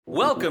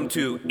Welcome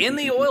to In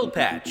the Oil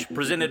Patch,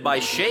 presented by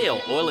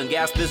Shale Oil and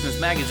Gas Business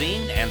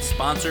Magazine and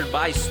sponsored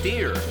by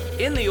Steer.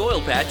 In the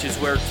Oil Patch is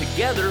where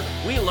together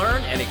we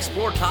learn and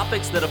explore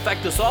topics that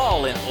affect us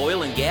all in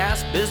oil and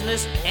gas,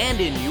 business,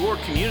 and in your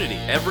community.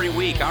 Every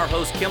week, our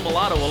host Kim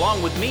Bellotto,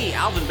 along with me,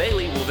 Alvin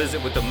Bailey, will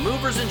visit with the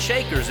movers and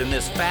shakers in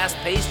this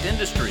fast-paced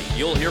industry.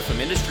 You'll hear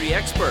from industry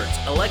experts,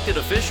 elected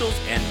officials,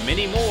 and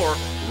many more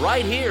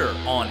right here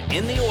on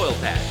In the Oil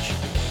Patch.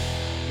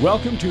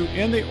 Welcome to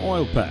In the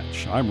Oil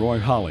Patch. I'm Roy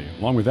Holly,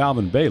 along with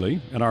Alvin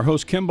Bailey and our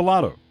host, Kim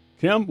Bellotto.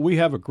 Kim, we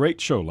have a great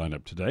show lined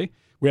up today.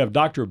 We have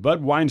Dr.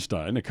 Bud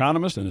Weinstein,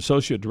 economist and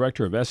associate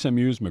director of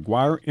SMU's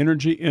McGuire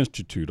Energy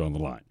Institute, on the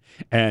line.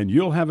 And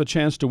you'll have a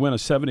chance to win a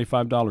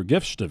 $75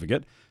 gift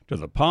certificate to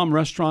the Palm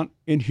Restaurant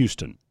in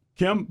Houston.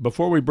 Kim,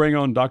 before we bring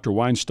on Dr.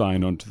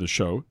 Weinstein onto the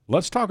show,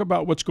 let's talk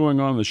about what's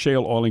going on in the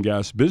Shale Oil and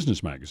Gas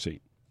Business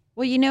Magazine.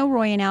 Well, you know,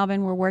 Roy and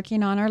Alvin, we're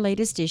working on our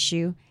latest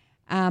issue.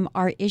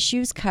 Our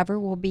issues cover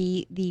will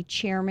be the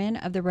chairman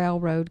of the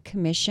Railroad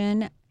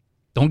Commission.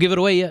 Don't give it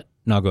away yet.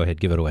 No, go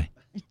ahead. Give it away.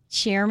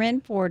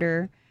 Chairman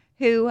Porter,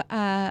 who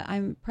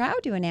I'm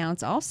proud to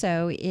announce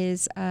also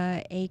is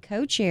a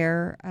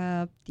co-chair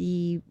of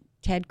the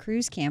Ted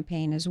Cruz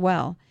campaign as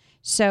well.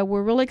 So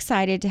we're really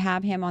excited to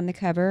have him on the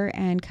cover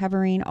and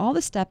covering all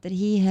the stuff that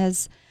he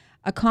has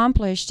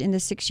accomplished in the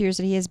 6 years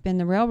that he has been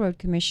the Railroad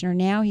Commissioner.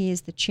 Now he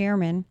is the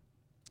chairman.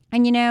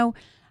 And, you know,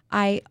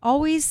 I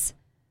always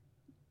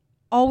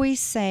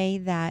say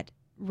that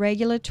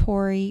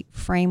regulatory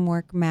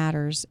framework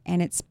matters,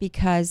 and it's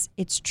because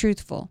it's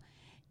truthful.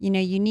 You know,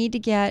 you need to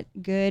get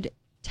good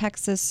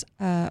Texas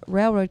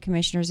railroad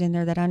commissioners in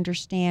there that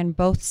understand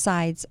both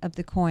sides of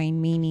the coin,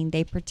 meaning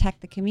they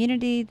protect the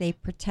community, they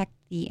protect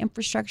the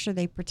infrastructure,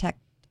 they protect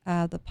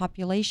the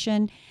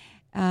population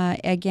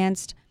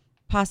against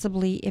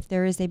possibly if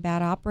there is a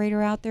bad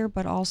operator out there,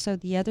 but also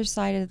the other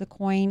side of the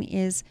coin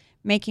is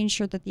making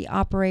sure that the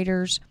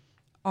operators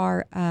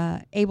are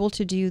able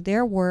to do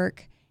their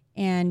work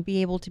and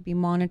be able to be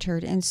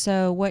monitored. And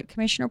so what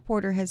Commissioner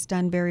Porter has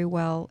done very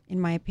well, in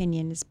my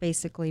opinion, is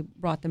basically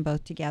brought them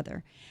both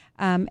together.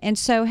 And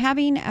so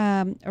having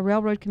a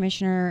railroad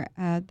commissioner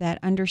that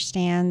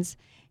understands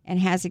and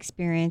has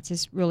experience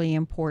is really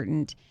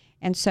important.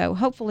 And so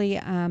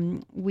hopefully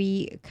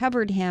we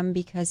covered him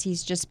because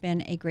he's just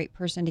been a great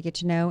person to get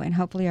to know, and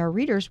hopefully our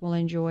readers will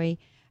enjoy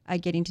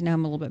getting to know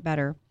him a little bit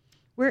better.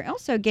 We're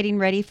also getting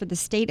ready for the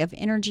State of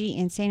Energy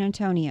in San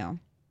Antonio.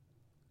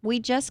 We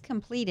just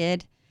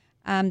completed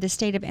the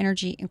State of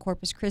Energy in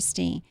Corpus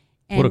Christi.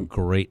 And what a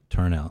great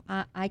turnout.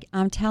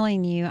 I'm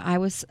telling you, I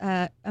was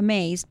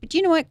amazed. But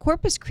you know what?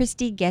 Corpus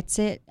Christi gets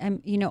it,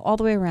 you know, all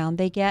the way around.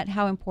 They get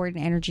how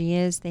important energy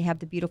is. They have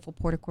the beautiful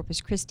Port of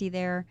Corpus Christi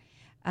there.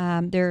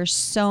 There's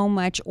so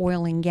much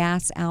oil and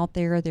gas out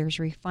there. There's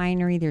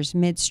refinery, there's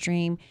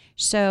midstream.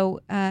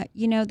 So,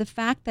 you know, the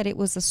fact that it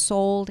was a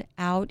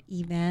sold-out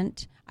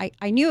event,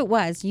 I knew it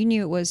was. You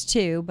knew it was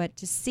too. But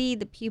to see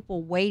the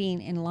people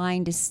waiting in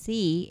line to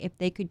see if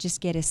they could just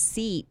get a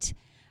seat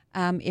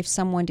if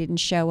someone didn't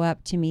show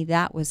up, to me,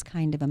 that was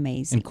kind of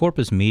amazing. And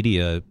Corpus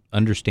Media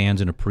understands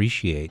and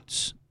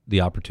appreciates the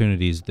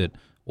opportunities that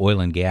oil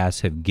and gas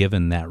have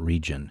given that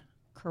region.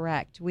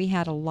 Correct. We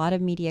had a lot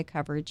of media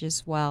coverage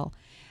as well.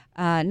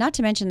 Not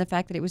to mention the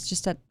fact that it was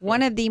just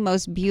one of the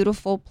most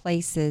beautiful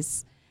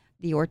places,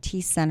 the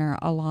Ortiz Center,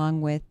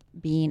 along with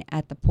being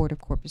at the Port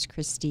of Corpus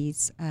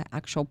Christi's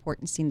actual port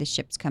and seeing the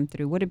ships come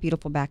through. What a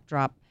beautiful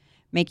backdrop,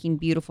 making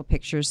beautiful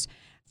pictures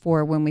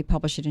for when we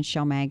publish it in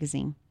Shale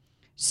Magazine.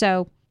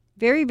 So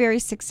very, very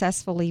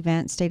successful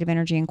event, State of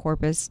Energy in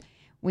Corpus.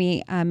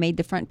 We made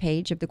the front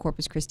page of the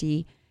Corpus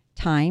Christi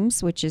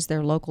Times, which is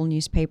their local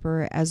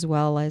newspaper, as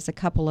well as a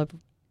couple of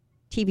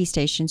TV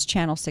stations,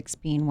 Channel 6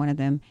 being one of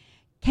them,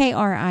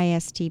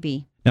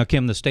 KRIS-TV. Now,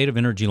 Kim, the State of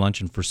Energy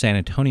Luncheon for San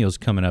Antonio is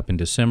coming up in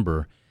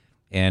December,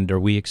 and are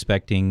we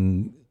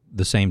expecting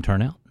the same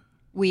turnout?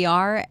 We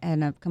are,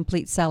 and a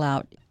complete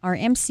sellout. Our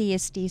MC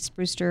is Steve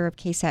Spruster of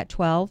KSAT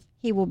 12.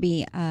 He will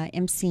be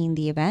emceeing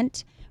the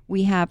event.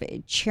 We have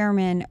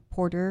Chairman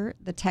Porter,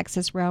 the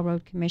Texas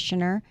Railroad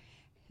Commissioner,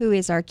 who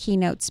is our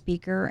keynote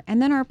speaker.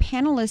 And then our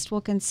panelists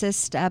will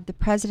consist of the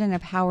president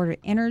of Howard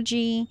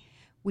Energy.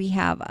 We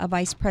have a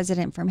vice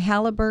president from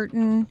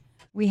Halliburton.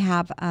 We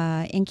have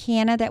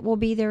Encana that will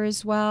be there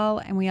as well.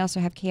 And we also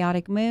have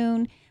Chaotic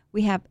Moon.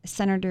 We have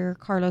Senator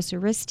Carlos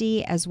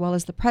Uristi, as well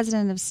as the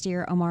president of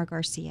Steer, Omar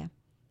Garcia.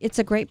 It's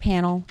a great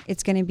panel.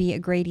 It's going to be a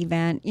great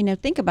event. You know,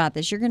 think about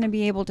this. You're going to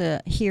be able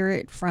to hear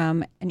it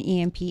from an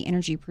E&P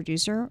energy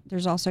producer.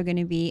 There's also going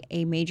to be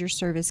a major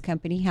service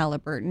company,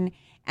 Halliburton,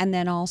 and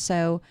then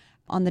also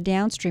on the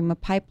downstream, a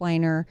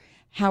pipeliner,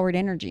 Howard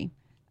Energy.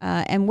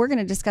 And we're going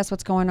to discuss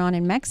what's going on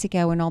in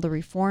Mexico and all the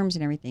reforms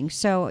and everything.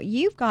 So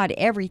you've got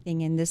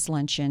everything in this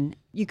luncheon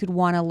you could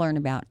want to learn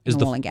about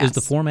in oil and gas. Is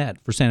the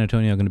format for San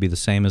Antonio going to be the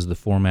same as the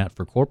format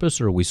for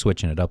Corpus, or are we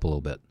switching it up a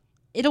little bit?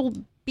 It'll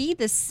be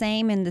the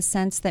same in the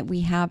sense that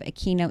we have a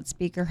keynote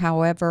speaker.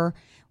 However,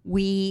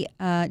 we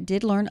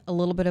did learn a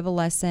little bit of a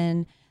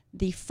lesson.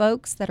 The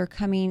folks that are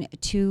coming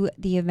to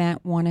the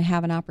event want to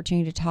have an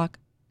opportunity to talk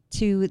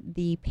to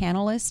the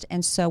panelists,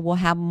 and so we'll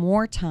have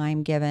more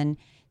time given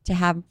to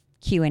have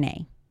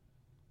Q&A.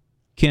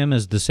 Kim,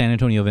 is the San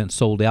Antonio event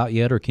sold out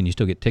yet, or can you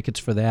still get tickets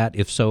for that?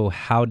 If so,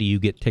 how do you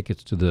get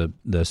tickets to the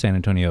San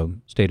Antonio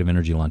State of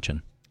Energy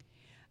Luncheon?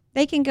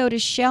 They can go to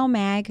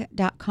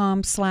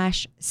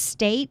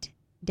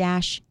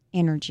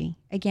shellmag.com/state-energy.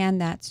 Again,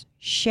 that's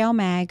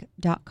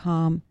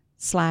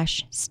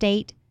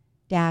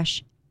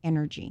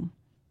shellmag.com/state-energy.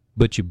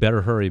 But you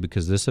better hurry,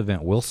 because this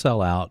event will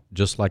sell out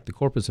just like the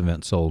Corpus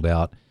event sold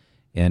out.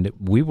 And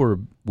we were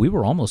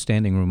almost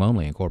standing room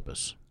only in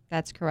Corpus.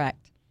 That's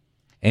correct.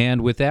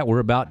 And with that, we're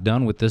about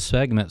done with this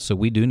segment, so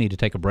we do need to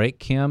take a break.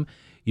 Kim,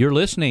 you're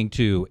listening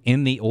to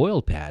In the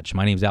Oil Patch.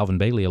 My name is Alvin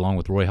Bailey, along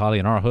with Roy Holly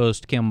and our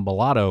host, Kim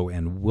Bellato,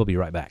 and we'll be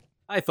right back.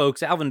 Hi,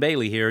 folks. Alvin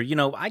Bailey here. You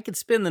know, I could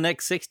spend the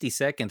next 60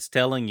 seconds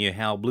telling you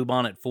how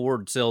Bluebonnet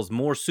Ford sells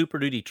more Super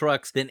Duty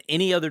trucks than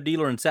any other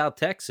dealer in South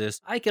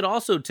Texas. I could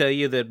also tell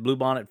you that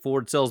Bluebonnet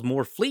Ford sells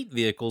more fleet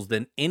vehicles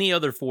than any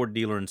other Ford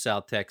dealer in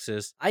South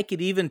Texas. I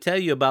could even tell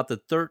you about the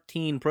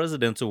 13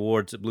 President's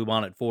Awards that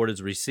Bluebonnet Ford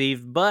has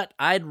received, but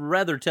I'd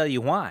rather tell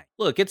you why.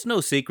 Look, it's no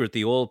secret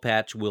the oil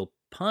patch will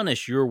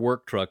punish your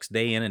work trucks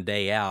day in and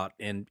day out,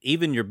 and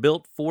even your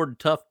built Ford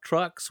Tough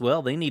trucks,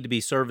 well, they need to be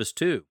serviced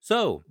too.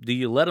 So, do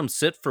you let them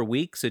sit for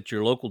weeks at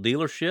your local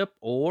dealership,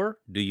 or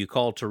do you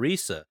call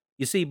Teresa?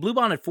 You see,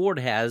 Bluebonnet Ford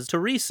has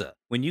Teresa.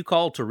 When you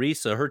call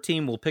Teresa, her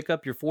team will pick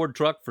up your Ford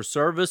truck for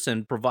service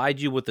and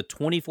provide you with a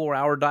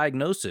 24-hour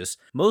diagnosis.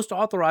 Most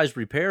authorized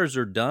repairs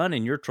are done,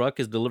 and your truck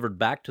is delivered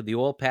back to the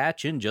oil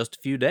patch in just a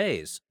few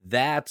days.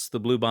 That's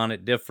the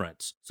Bluebonnet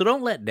difference. So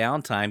don't let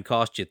downtime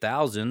cost you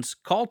thousands.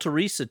 Call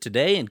Teresa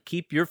today and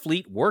keep your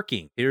fleet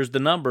working. Here's the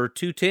number,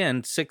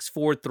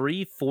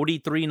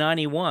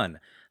 210-643-4391.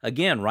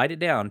 Again, write it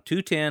down,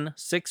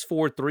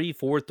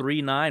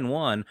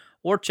 210-643-4391,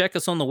 or check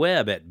us on the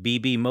web at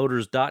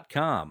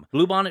bbmotors.com.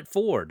 Bluebonnet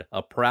Ford,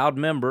 a proud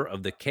member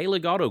of the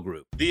Kalig Auto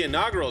Group. The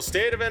inaugural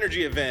State of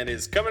Energy event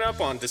is coming up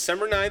on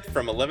December 9th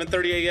from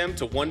 11:30 a.m.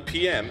 to 1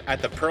 p.m.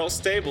 at the Pearl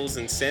Stables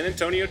in San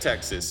Antonio,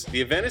 Texas.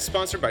 The event is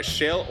sponsored by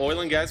Shale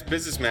Oil and Gas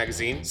Business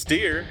Magazine,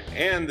 Steer,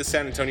 and the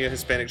San Antonio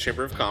Hispanic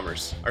Chamber of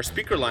Commerce. Our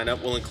speaker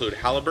lineup will include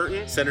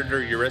Halliburton,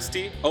 Senator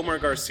Uresti, Omar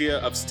Garcia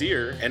of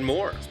Steer, and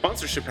more.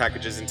 Sponsorship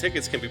packages and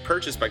tickets can be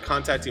purchased by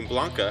contacting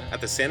Blanca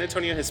at the San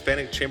Antonio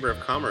Hispanic Chamber of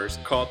Commerce.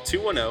 Call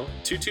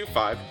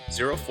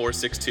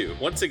 210-225-0462.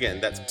 Once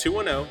again, that's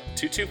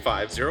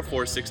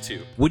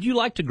 210-225-0462. Would you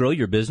like to grow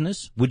your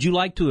business? Would you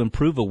like to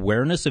improve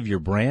awareness of your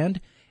brand?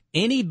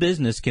 Any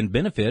business can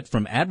benefit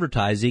from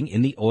advertising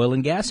in the oil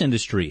and gas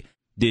industry.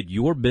 Did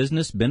your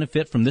business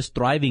benefit from this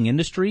thriving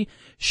industry?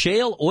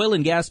 Shale Oil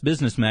and Gas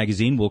Business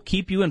Magazine will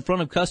keep you in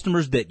front of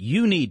customers that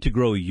you need to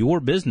grow your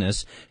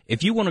business.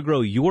 If you want to grow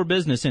your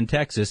business in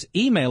Texas,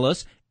 email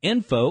us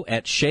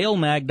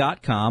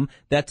info@shalemag.com.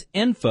 That's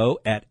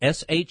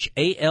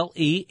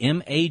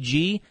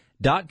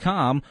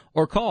info@shalemag.com,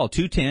 or call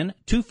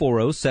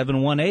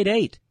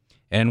 210-240-7188.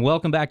 And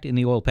welcome back to In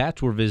the Oil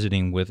Patch. We're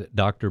visiting with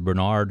Dr.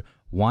 Bernard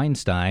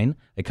Weinstein,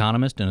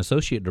 economist and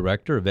associate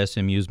director of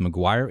SMU's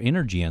McGuire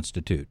Energy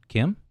Institute.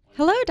 Kim?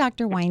 Hello,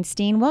 Dr.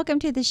 Weinstein. Welcome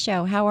to the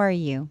show. How are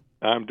you?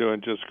 I'm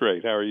doing just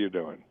great. How are you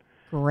doing?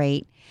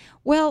 Great.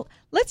 Well,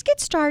 let's get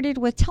started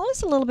with, tell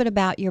us a little bit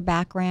about your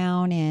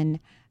background and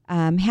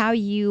how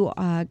you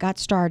got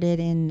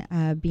started in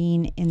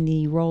being in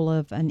the role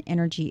of an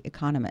energy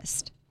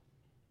economist.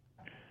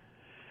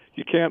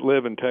 You can't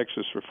live in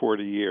Texas for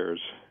 40 years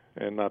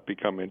and not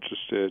become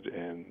interested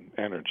in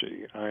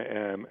energy. I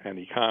am an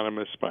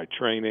economist by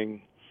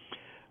training.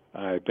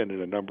 I've been at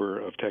a number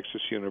of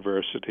Texas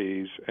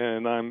universities,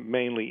 and I'm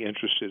mainly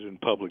interested in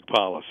public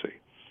policy.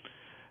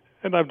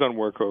 And I've done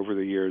work over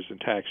the years in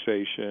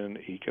taxation,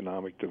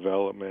 economic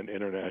development,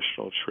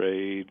 international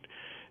trade,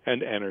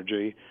 and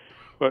energy.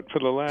 But for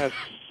the last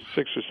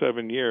 6 or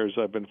 7 years,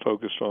 I've been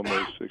focused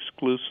almost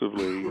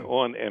exclusively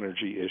on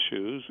energy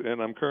issues,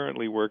 and I'm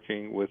currently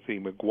working with the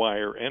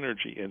McGuire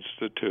Energy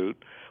Institute,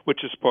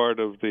 which is part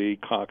of the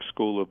Cox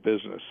School of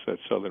Business at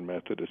Southern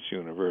Methodist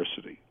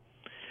University.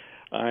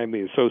 I'm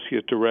the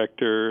associate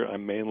director.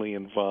 I'm mainly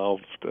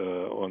involved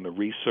on the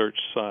research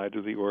side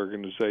of the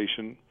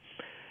organization,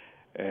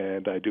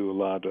 and I do a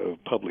lot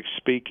of public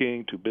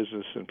speaking to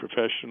business and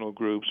professional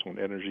groups on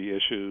energy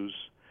issues.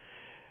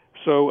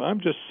 So I'm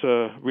just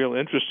real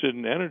interested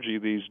in energy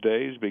these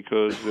days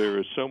because there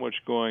is so much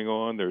going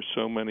on. There's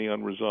so many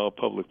unresolved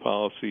public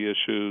policy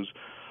issues.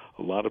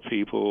 A lot of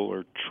people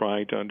are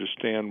trying to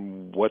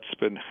understand what's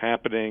been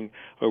happening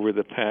over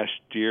the past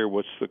year,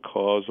 what's the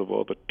cause of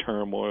all the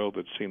turmoil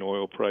that's seen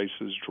oil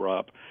prices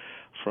drop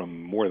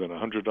from more than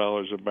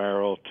 $100 a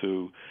barrel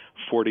to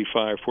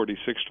 $45,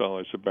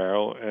 $46 a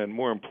barrel. And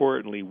more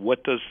importantly,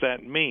 what does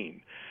that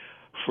mean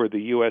for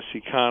the U.S.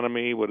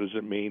 economy? What does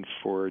it mean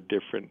for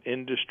different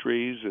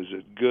industries? Is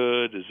it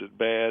good? Is it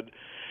bad?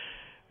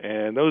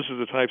 And those are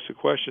the types of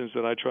questions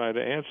that I try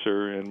to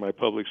answer in my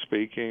public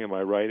speaking, in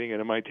my writing, and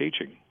in my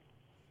teaching.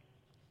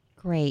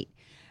 Great.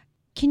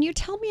 Can you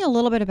tell me a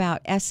little bit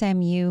about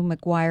SMU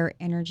McGuire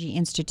Energy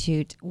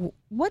Institute?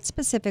 What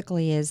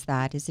specifically is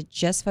that? Is it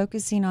just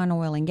focusing on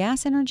oil and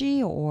gas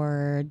energy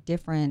or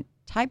different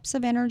types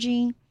of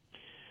energy?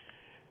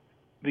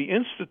 The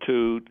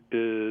Institute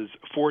is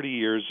 40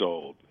 years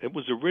old. It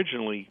was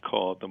originally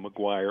called the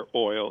McGuire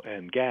Oil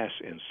and Gas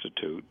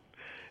Institute,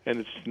 and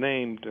it's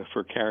named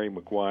for Cary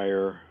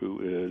McGuire, who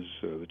is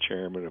the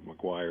chairman of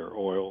McGuire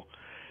Oil.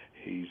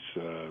 He's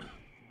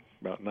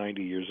about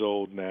 90 years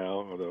old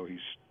now, although he's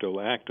still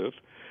active.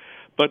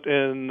 But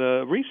in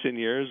recent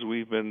years,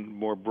 we've been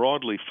more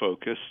broadly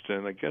focused,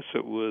 and I guess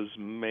it was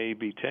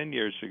maybe 10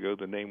 years ago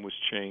the name was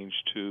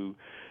changed to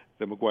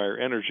the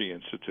McGuire Energy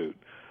Institute.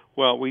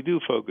 Well, we do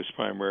focus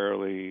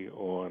primarily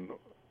on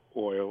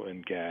oil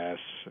and gas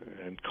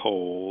and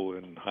coal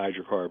and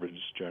hydrocarbons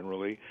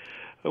generally.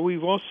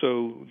 We've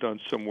also done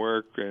some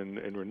work in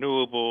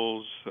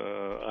renewables.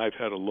 I've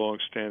had a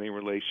long-standing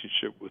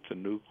relationship with the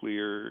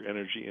Nuclear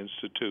Energy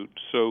Institute,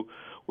 so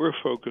we're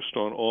focused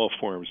on all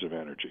forms of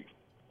energy.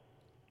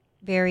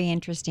 Very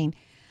interesting.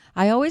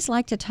 I always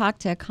like to talk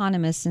to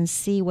economists and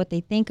see what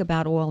they think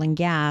about oil and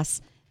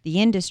gas,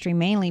 the industry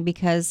mainly,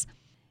 because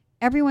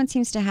everyone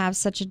seems to have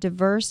such a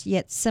diverse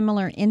yet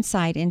similar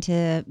insight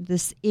into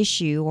this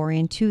issue or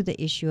into the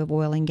issue of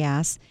oil and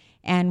gas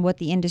and what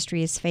the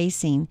industry is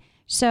facing.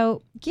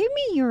 So give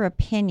me your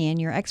opinion,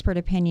 your expert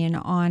opinion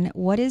on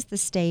what is the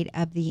state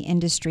of the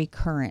industry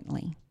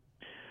currently.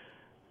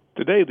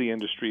 Today, the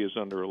industry is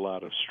under a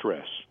lot of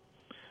stress.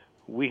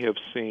 We have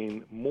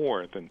seen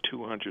more than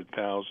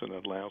 200,000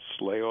 announced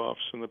layoffs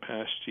in the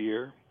past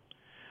year.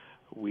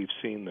 We've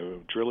seen the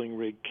drilling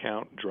rig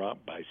count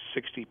drop by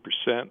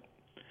 60%.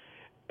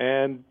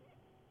 And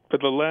for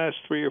the last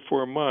 3 or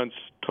 4 months,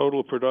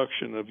 total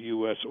production of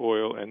U.S.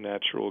 oil and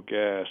natural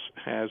gas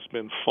has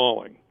been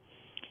falling.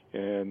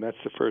 And that's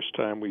the first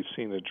time we've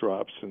seen a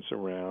drop since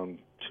around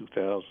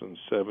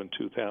 2007,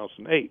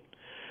 2008.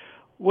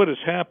 What has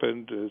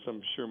happened, as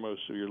I'm sure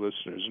most of your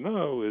listeners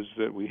know, is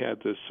that we had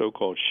this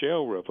so-called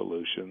shale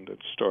revolution that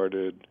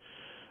started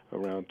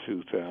around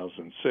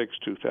 2006,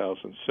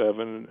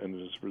 2007, and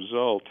as a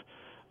result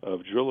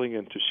of drilling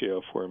into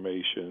shale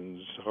formations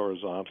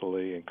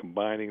horizontally and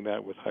combining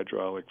that with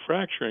hydraulic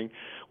fracturing,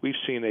 we've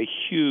seen a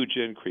huge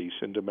increase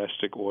in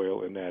domestic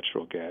oil and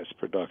natural gas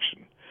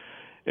production.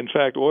 In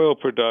fact, oil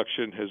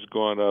production has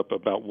gone up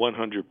about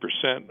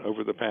 100%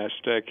 over the past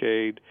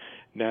decade.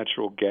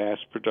 Natural gas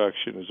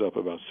production is up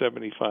about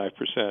 75%.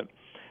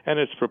 And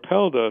it's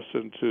propelled us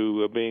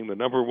into being the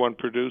number one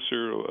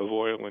producer of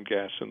oil and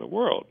gas in the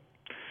world.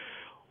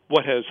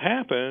 What has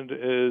happened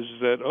is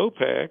that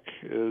OPEC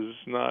is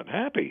not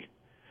happy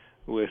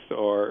with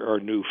our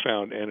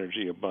newfound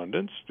energy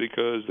abundance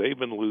because they've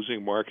been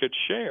losing market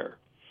share.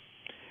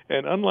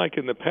 And unlike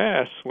in the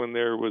past, when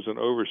there was an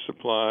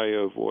oversupply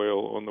of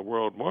oil on the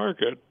world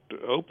market,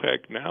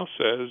 OPEC now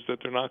says that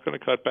they're not going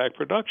to cut back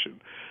production,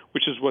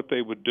 which is what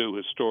they would do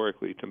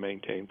historically to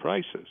maintain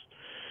prices.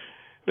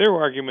 Their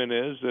argument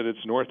is that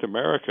it's North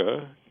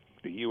America,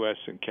 the U.S.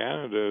 and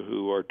Canada,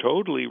 who are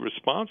totally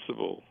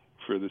responsible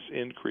for this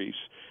increase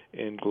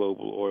in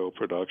global oil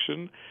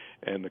production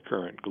and the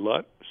current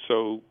glut.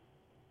 So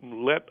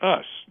let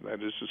us,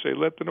 that is to say,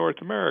 let the North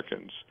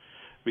Americans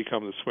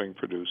become the swing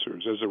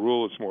producers. As a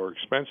rule, it's more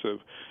expensive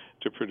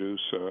to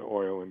produce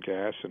oil and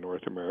gas in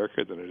North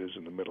America than it is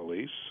in the Middle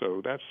East.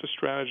 So that's the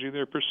strategy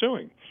they're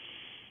pursuing.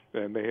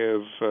 And they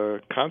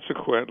have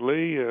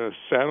consequently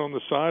sat on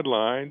the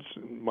sidelines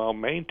while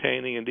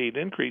maintaining, indeed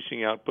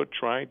increasing output,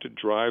 trying to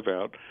drive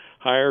out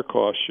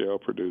higher-cost shale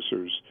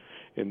producers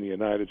in the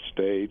United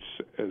States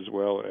as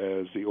well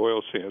as the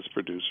oil sands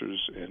producers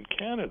in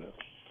Canada.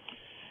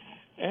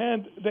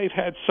 And they've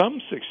had some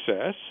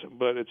success,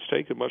 but it's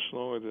taken much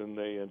longer than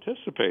they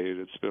anticipated.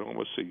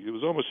 It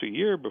was almost a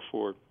year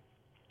before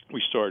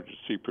we started to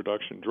see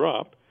production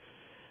drop.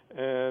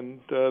 And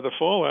the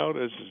fallout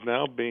is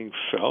now being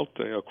felt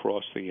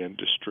across the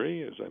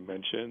industry, as I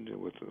mentioned,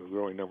 with a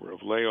growing number of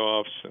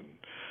layoffs and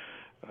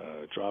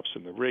drops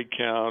in the rig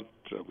count.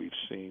 We've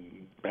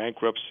seen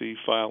bankruptcy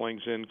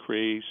filings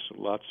increase,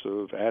 lots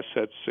of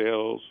asset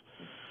sales,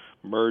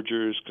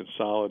 mergers,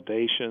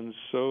 consolidations.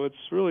 So it's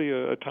really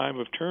a time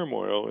of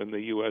turmoil in the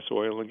U.S.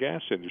 oil and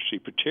gas industry,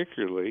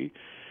 particularly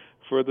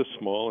for the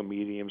small and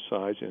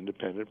medium-sized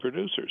independent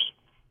producers.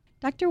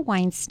 Dr.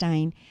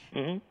 Weinstein,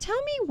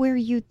 tell me where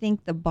you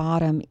think the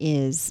bottom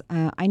is.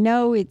 I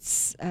know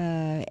it's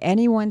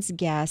anyone's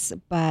guess,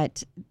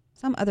 but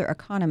some other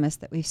economists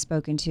that we've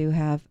spoken to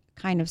have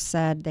kind of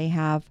said they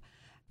have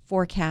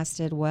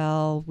forecasted,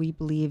 well, we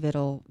believe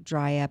it'll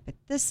dry up at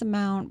this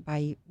amount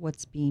by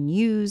what's being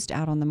used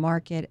out on the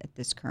market at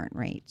this current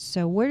rate.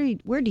 So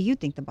where do you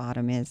think the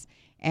bottom is?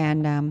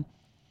 And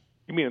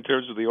you mean in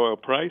terms of the oil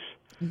price?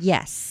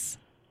 Yes.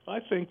 I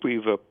think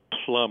we've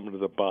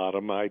plumbed the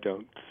bottom. I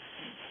don't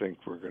think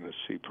we're going to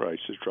see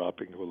prices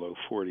dropping below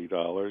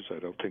 $40. I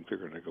don't think they're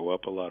going to go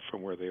up a lot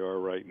from where they are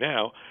right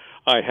now.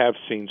 I have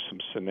seen some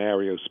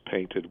scenarios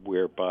painted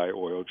whereby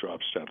oil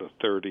drops down to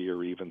 $30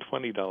 or even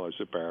 $20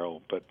 a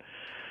barrel, but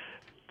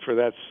for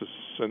that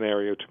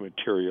scenario to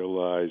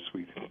materialize,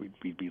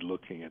 we'd be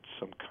looking at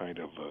some kind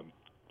of a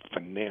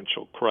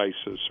financial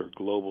crisis or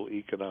global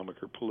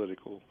economic or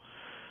political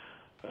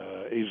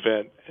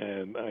event,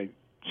 and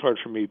it's hard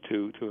for me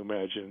to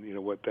imagine,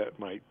 what that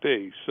might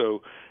be.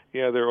 So,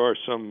 yeah, there are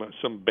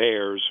some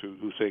bears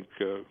who think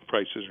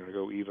prices are going to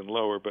go even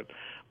lower, but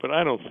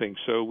I don't think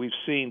so. We've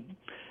seen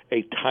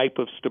a type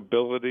of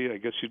stability, I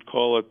guess you'd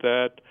call it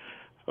that,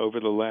 over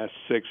the last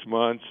 6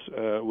 months,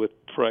 with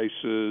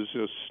prices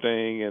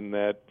staying in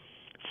that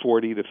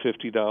 $40 to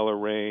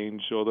 $50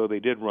 range, although they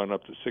did run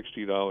up to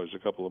 $60 a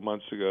couple of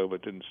months ago,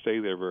 but didn't stay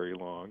there very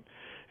long.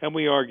 And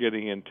we are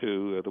getting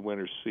into the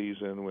winter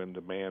season when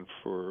demand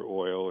for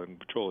oil and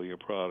petroleum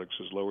products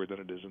is lower than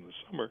it is in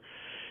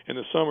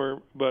the summer.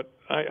 But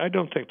I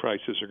don't think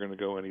prices are going to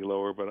go any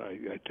lower, but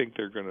I think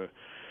they're going to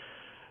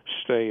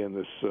stay in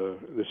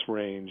this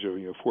range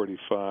of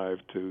 $45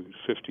 to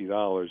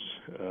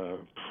 $50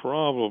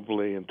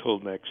 probably until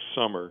next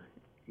summer.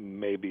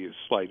 Maybe a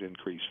slight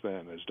increase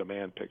then as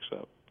demand picks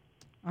up.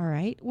 All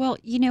right. Well,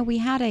 we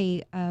had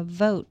a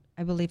vote,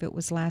 I believe it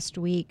was last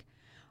week,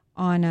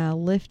 on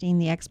lifting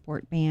the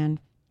export ban,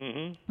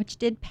 which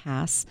did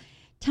pass.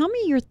 Tell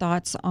me your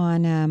thoughts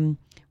on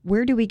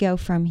where do we go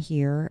from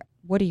here?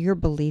 What are your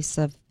beliefs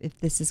of if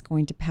this is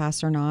going to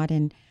pass or not,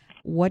 and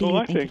what do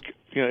you think? Well,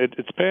 I think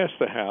it's passed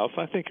the House.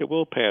 I think it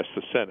will pass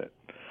the Senate.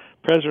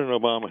 President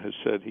Obama has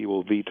said he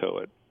will veto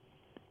it,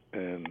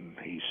 and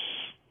he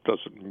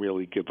doesn't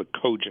really give a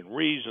cogent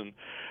reason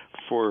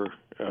for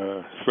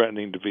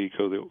threatening to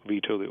veto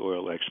the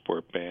oil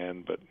export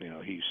ban, but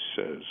he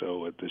says,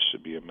 this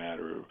should be a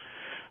matter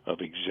of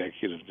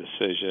executive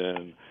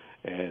decision,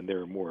 and there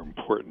are more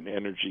important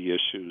energy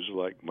issues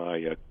like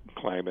my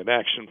climate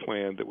action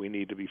plan that we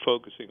need to be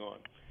focusing on.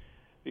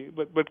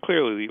 But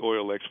clearly the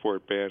oil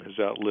export ban has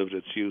outlived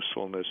its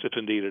usefulness, if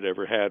indeed it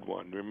ever had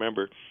one.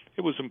 Remember,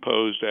 it was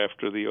imposed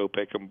after the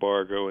OPEC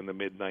embargo in the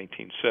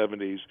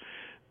mid-1970s.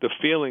 The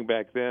feeling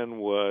back then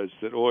was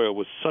that oil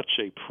was such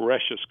a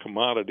precious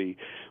commodity,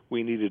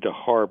 we needed to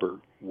harbor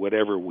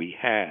whatever we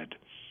had.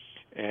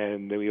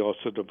 And then we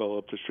also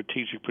developed a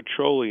strategic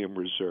petroleum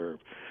reserve,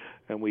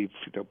 and we've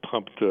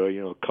pumped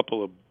a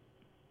couple of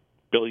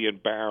billion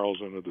barrels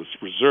into this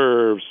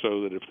reserve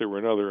so that if there were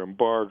another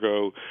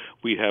embargo,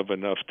 we'd have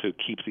enough to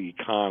keep the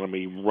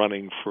economy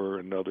running for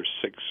another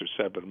 6 or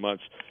 7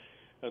 months.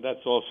 And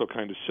that's also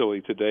kind of silly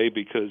today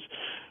because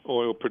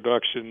oil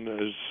production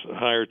is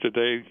higher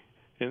today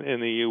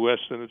in the U.S.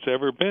 than it's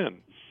ever been.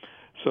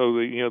 So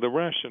the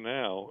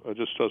rationale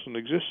just doesn't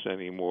exist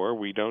anymore.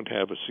 We don't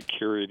have a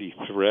security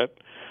threat.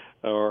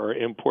 Our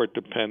import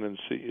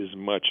dependency is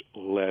much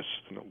less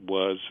than it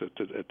was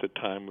at the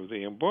time of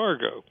the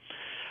embargo.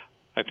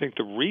 I think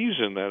the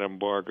reason that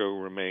embargo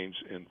remains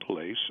in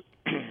place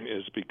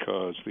is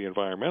because the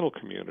environmental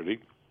community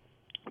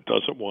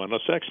doesn't want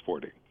us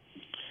exporting.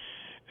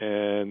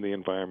 And the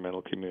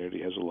environmental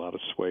community has a lot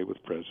of sway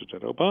with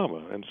President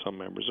Obama and some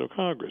members of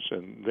Congress.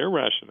 And their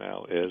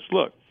rationale is,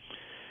 look,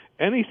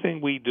 anything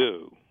we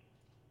do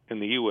in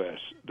the U.S.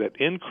 that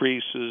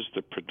increases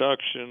the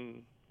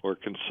production or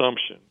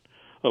consumption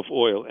of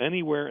oil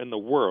anywhere in the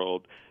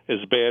world is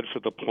bad for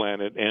the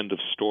planet, end of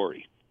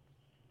story,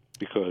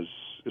 because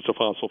it's a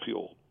fossil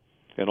fuel,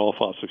 and all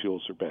fossil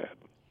fuels are bad.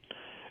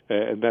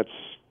 And that's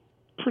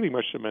pretty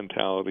much the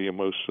mentality of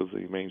most of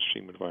the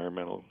mainstream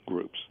environmental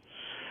groups.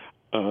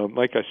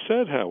 Like I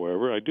said,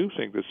 however, I do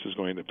think this is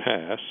going to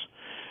pass,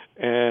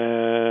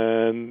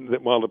 and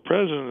that while the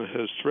president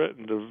has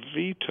threatened to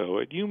veto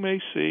it, you may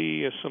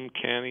see some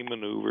canny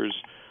maneuvers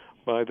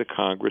by the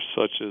Congress,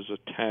 such as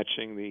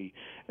attaching the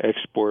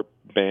export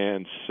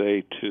ban,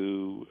 say,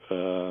 to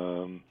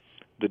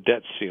the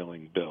debt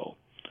ceiling bill.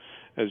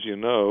 As you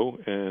know,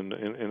 in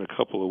a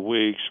couple of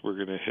weeks, we're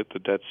going to hit the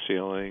debt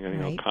ceiling,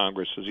 and right.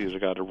 Congress has either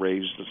got to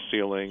raise the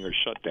ceiling or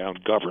shut down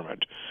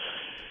government.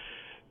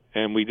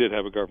 And we did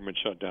have a government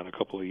shutdown a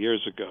couple of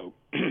years ago.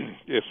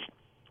 If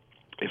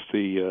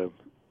the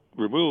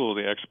removal of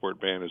the export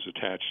ban is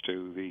attached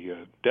to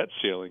the debt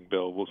ceiling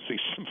bill, we'll see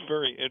some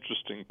very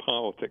interesting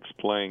politics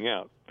playing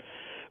out.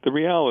 The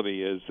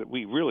reality is that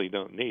we really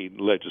don't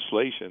need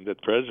legislation,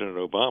 that President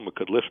Obama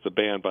could lift the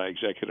ban by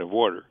executive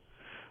order,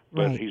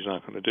 but right. He's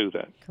not going to do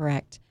that.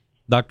 Correct.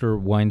 Dr.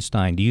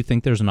 Weinstein, do you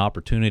think there's an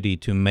opportunity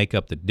to make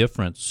up the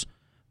difference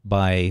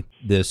by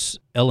this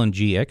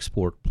LNG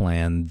export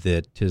plan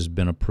that has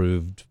been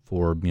approved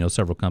for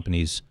several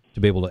companies to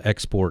be able to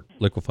export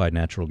liquefied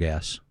natural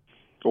gas?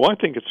 Well, I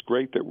think it's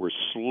great that we're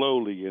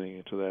slowly getting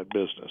into that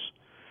business.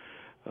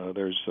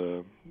 There's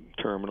a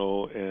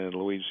terminal in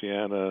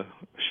Louisiana,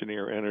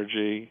 Cheniere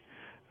Energy.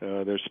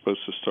 They're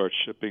supposed to start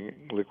shipping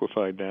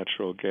liquefied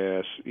natural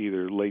gas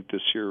either late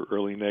this year or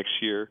early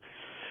next year.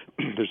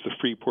 There's the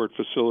Freeport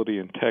facility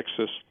in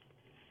Texas.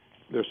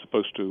 They're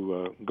supposed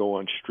to go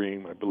on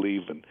stream, I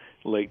believe, in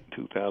late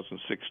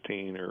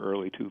 2016 or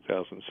early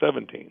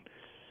 2017.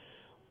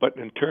 But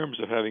in terms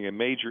of having a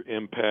major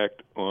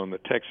impact on the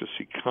Texas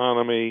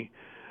economy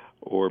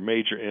or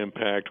major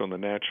impact on the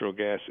natural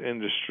gas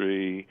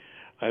industry,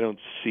 I don't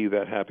see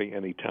that happening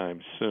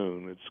anytime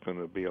soon. It's going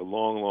to be a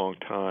long, long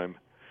time,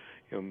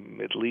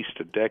 at least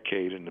a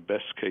decade in the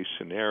best-case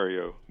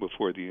scenario,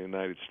 before the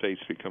United States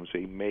becomes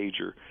a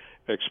major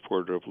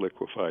exporter of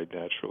liquefied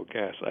natural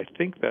gas. I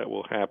think that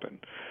will happen.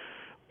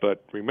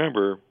 But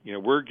remember,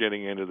 we're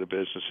getting into the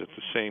business at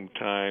the same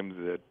time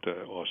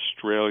that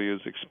Australia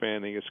is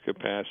expanding its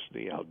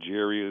capacity,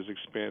 Algeria is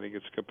expanding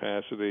its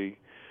capacity,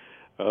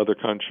 other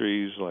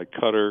countries like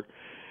Qatar,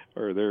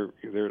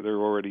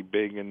 they're already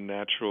big in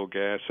natural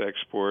gas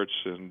exports,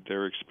 and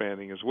they're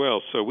expanding as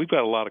well. So we've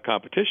got a lot of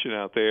competition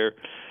out there,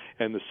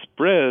 and the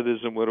spread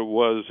isn't what it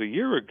was a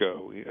year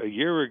ago. A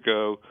year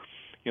ago,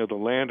 the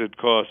landed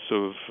costs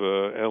of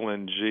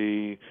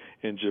LNG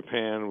in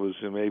Japan was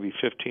maybe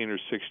 $15 or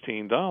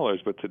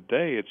 $16, but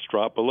today it's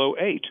dropped below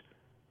 $8.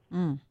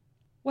 Mm.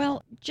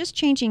 Well, just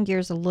changing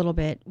gears a little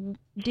bit,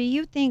 do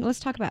you think, let's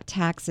talk about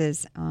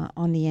taxes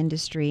on the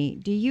industry.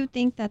 Do you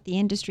think that the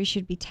industry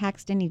should be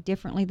taxed any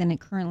differently than it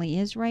currently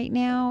is right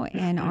now?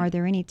 And are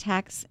there any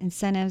tax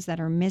incentives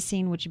that are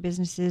missing which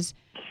businesses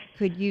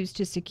could use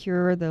to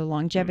secure the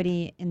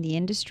longevity in the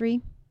industry?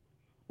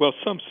 Well,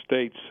 some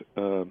states,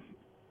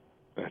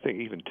 I think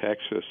even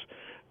Texas,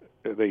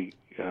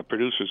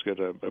 producers get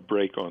a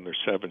break on their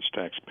severance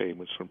tax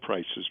payments when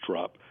prices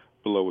drop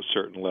below a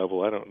certain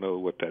level. I don't know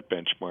what that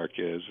benchmark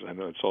is. I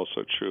know it's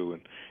also true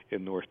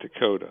in North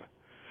Dakota.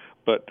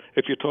 But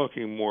if you're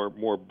talking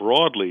more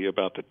broadly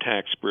about the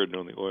tax burden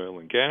on the oil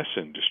and gas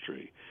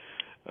industry,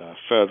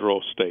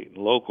 federal, state, and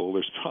local,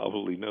 there's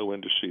probably no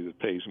industry that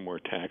pays more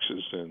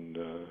taxes than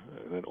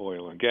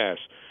oil and gas.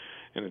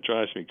 And it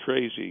drives me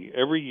crazy.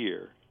 Every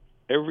year,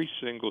 every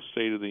single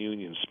State of the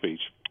Union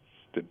speech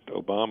that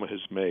Obama has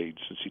made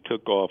since he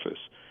took office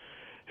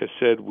has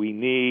said we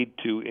need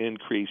to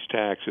increase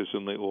taxes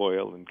in the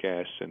oil and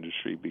gas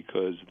industry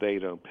because they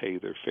don't pay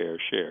their fair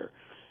share.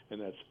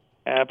 And that's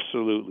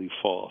absolutely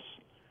false.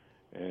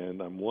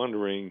 And I'm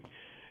wondering,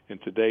 in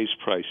today's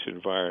price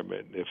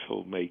environment, if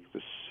he'll make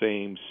the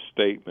same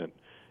statement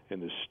in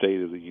the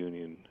State of the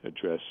Union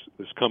address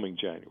this coming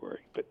January.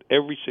 But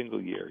every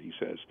single year he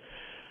says,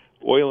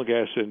 oil and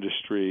gas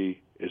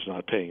industry is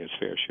not paying its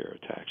fair share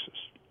of taxes.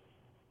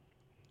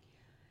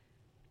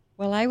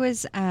 Well, I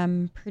was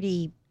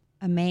pretty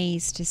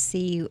amazed to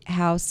see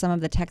how some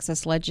of the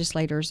Texas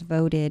legislators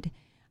voted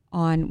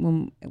on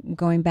when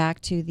going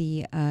back to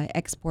the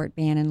export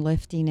ban and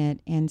lifting it,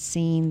 and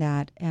seeing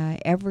that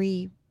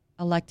every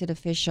elected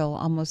official,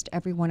 almost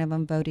every one of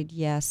them, voted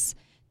yes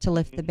to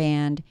lift the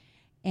ban,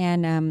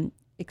 and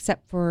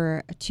except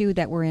for two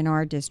that were in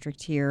our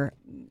district here.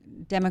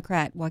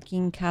 Democrat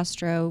Joaquin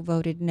Castro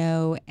voted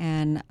no,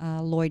 and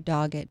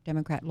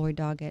Democrat Lloyd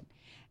Doggett.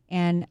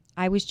 And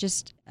I was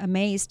just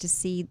amazed to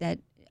see that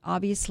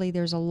obviously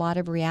there's a lot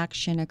of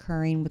reaction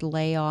occurring with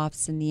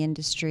layoffs in the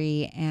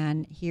industry,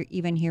 and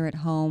even here at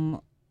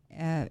home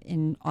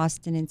in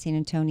Austin and San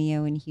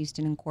Antonio and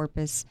Houston and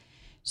Corpus.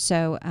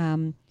 So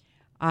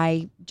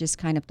I just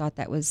kind of thought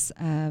that was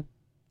a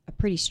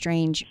pretty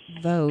strange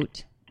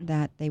vote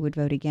that they would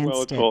vote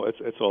against it.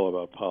 It's all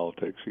about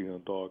politics.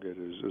 Doggett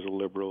is a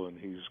liberal, and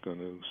he's going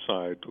to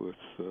side with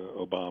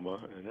Obama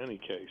in any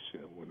case.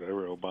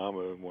 Whatever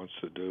Obama wants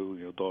to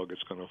do,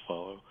 Doggett's going to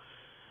follow.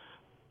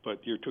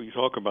 But you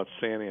talk about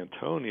San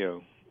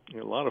Antonio.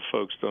 A lot of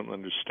folks don't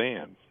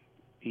understand,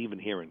 even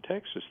here in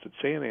Texas, that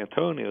San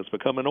Antonio has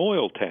become an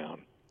oil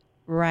town.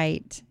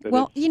 Right.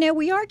 Well,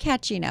 we are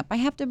catching up. I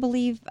have to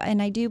believe, and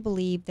I do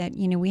believe that,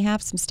 we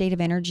have some State of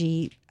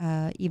Energy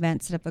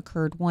events that have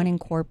occurred, one in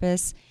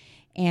Corpus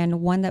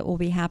and one that will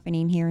be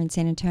happening here in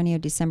San Antonio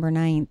December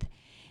 9th.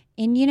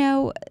 And,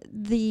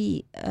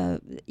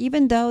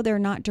 even though they're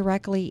not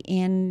directly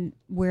in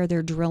where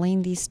they're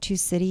drilling these two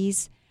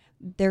cities,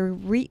 they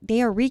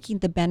are reaping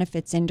the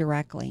benefits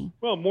indirectly.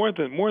 Well, more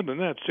than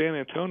that, San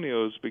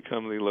Antonio has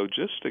become the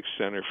logistics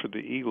center for the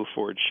Eagle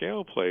Ford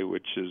shale play,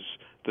 which is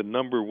the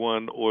number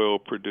one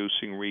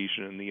oil-producing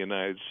region in the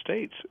United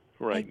States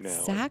right now.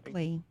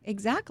 Exactly.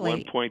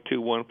 1.2,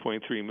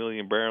 1.3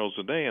 million barrels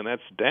a day, and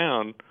that's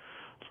down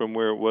from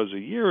where it was a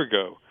year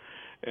ago.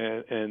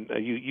 And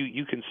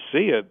you can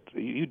see it.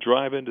 You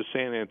drive into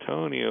San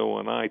Antonio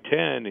on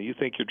I-10, and you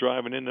think you're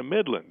driving into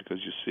Midland because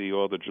you see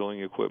all the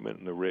drilling equipment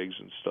and the rigs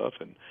and stuff.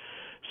 And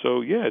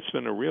so, it's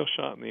been a real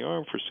shot in the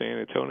arm for San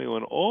Antonio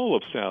and all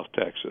of South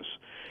Texas.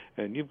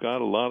 And you've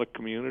got a lot of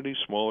communities,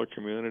 smaller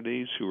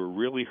communities, who are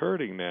really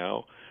hurting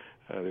now.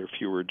 There are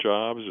fewer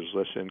jobs. There's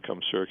less income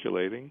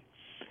circulating.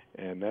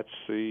 And that's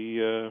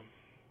the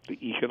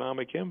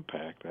economic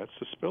impact. That's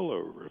the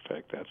spillover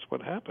effect. That's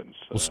what happens.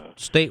 Well,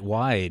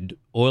 statewide,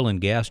 oil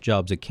and gas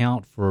jobs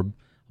account for,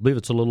 I believe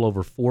it's a little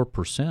over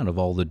 4% of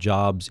all the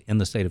jobs in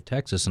the state of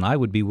Texas, and I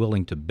would be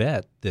willing to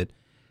bet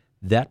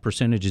that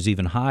percentage is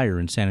even higher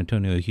in San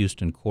Antonio,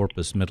 Houston,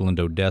 Corpus, Midland,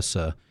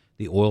 Odessa,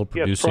 the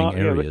oil-producing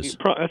areas.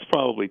 That's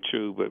probably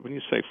true, but when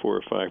you say 4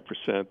 or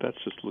 5%, that's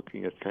just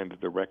looking at kind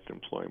of direct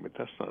employment.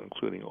 That's not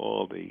including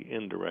all the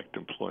indirect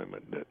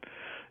employment that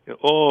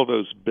all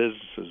those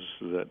businesses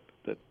that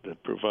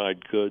that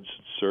provide goods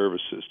and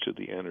services to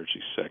the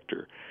energy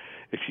sector.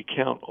 If you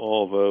count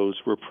all those,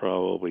 we're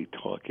probably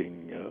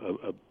talking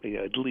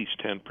at least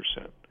 10%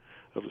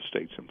 of the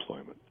state's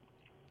employment.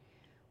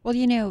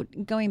 Well,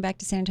 going back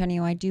to San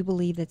Antonio, I do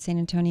believe that San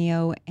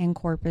Antonio and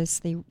Corpus,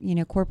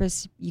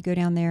 Corpus, you go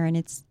down there and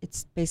it's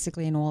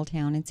basically an oil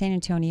town, and San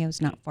Antonio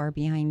is not far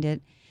behind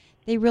it.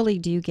 They really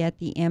do get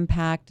the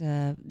impact,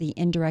 the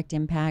indirect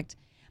impact.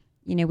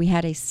 We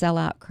had a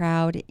sellout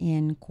crowd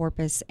in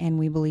Corpus, and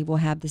we believe we'll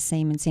have the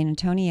same in San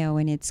Antonio,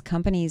 and it's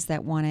companies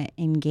that want to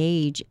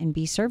engage and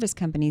be service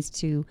companies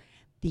to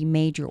the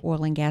major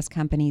oil and gas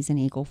companies in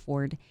Eagle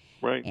Ford.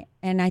 Right.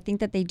 And I think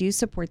that they do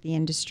support the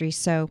industry.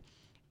 So,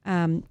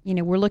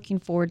 we're looking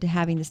forward to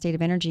having the State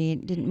of Energy.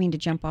 Didn't mean to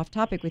jump off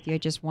topic with you. I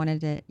just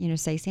wanted to,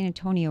 say San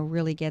Antonio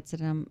really gets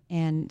it,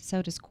 and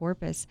so does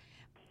Corpus.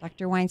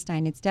 Dr.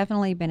 Weinstein, it's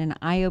definitely been an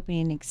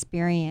eye-opening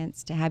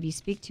experience to have you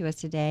speak to us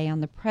today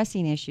on the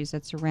pressing issues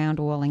that surround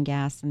oil and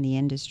gas in the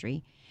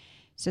industry.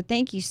 So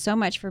thank you so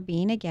much for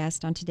being a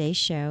guest on today's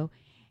show,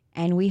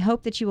 and we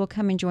hope that you will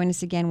come and join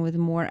us again with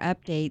more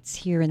updates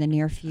here in the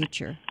near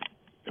future.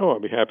 Oh,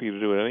 I'd be happy to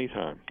do it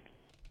anytime.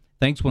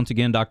 Thanks once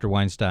again, Dr.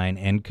 Weinstein,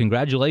 and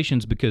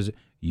congratulations because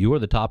you are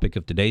the topic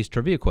of today's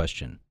trivia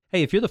question.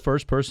 Hey, if you're the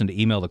first person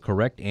to email the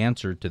correct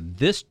answer to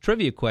this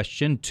trivia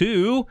question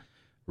to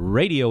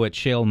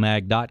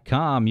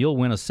radio@shalemag.com, you'll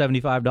win a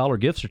 $75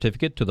 gift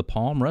certificate to the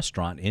Palm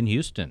Restaurant in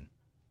Houston.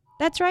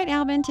 That's right,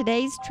 Alvin.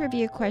 Today's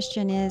trivia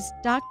question is,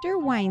 Dr.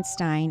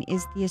 Weinstein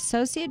is the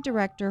Associate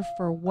Director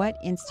for what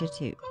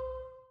institute?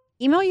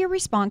 Email your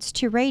response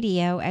to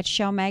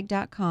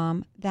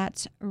radio@shalemag.com.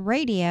 That's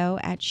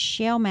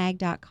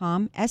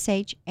radio@shalemag.com,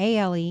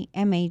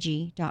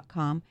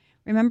 SHALEMAG.com.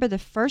 Remember, the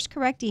first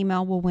correct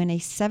email will win a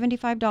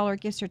 $75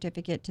 gift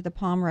certificate to the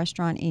Palm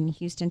Restaurant in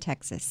Houston,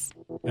 Texas.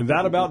 And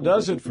that about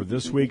does it for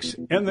this week's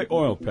In the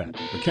Oil Patch.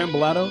 For Kim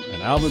Bellato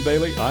and Alvin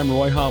Bailey, I'm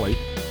Roy Holly.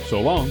 So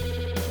long.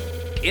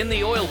 In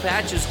the Oil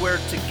Patch is where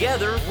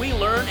together we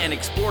learn and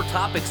explore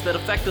topics that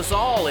affect us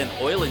all in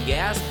oil and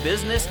gas,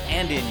 business,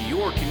 and in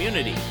your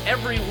community.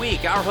 Every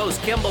week, our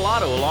host Kim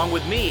Bellato, along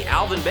with me,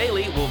 Alvin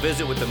Bailey, will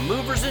visit with the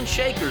movers and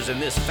shakers in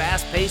this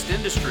fast-paced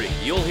industry.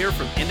 You'll hear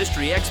from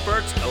industry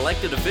experts,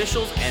 elected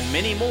officials, and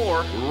many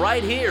more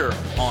right here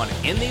on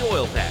In the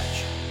Oil Patch.